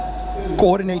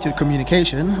Coordinated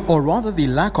communication, or rather the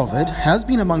lack of it, has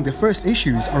been among the first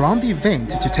issues around the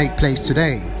event to take place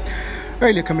today.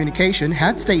 Earlier communication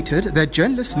had stated that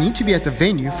journalists need to be at the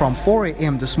venue from 4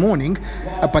 a.m. this morning,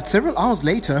 but several hours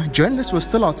later, journalists were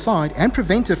still outside and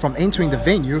prevented from entering the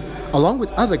venue along with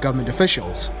other government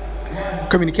officials.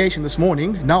 Communication this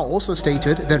morning now also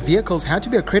stated that vehicles had to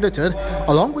be accredited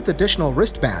along with additional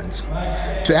wristbands.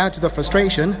 To add to the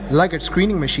frustration, luggage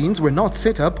screening machines were not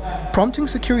set up, prompting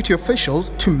security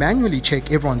officials to manually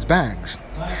check everyone's bags.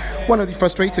 One of the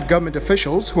frustrated government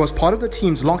officials, who was part of the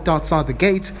teams locked outside the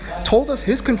gate, told us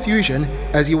his confusion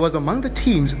as he was among the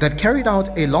teams that carried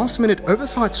out a last-minute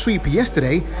oversight sweep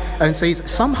yesterday and says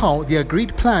somehow the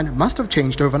agreed plan must have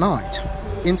changed overnight.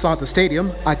 Inside the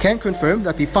stadium, I can confirm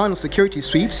that the final security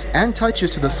sweeps and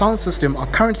touches to the sound system are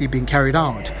currently being carried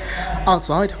out.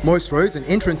 Outside, most roads and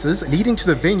entrances leading to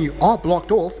the venue are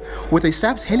blocked off, with a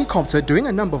SAPS helicopter doing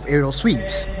a number of aerial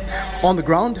sweeps. On the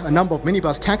ground, a number of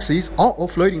minibus taxis are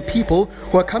offloading people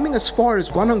who are coming as far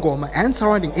as Guanangoma and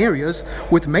surrounding areas,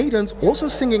 with maidens also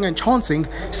singing and chanting,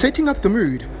 setting up the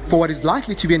mood for what is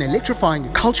likely to be an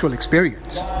electrifying cultural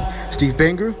experience. Steve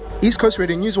Bhengu, East Coast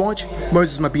Radio News Watch,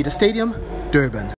 Mabhida Stadium, Durban.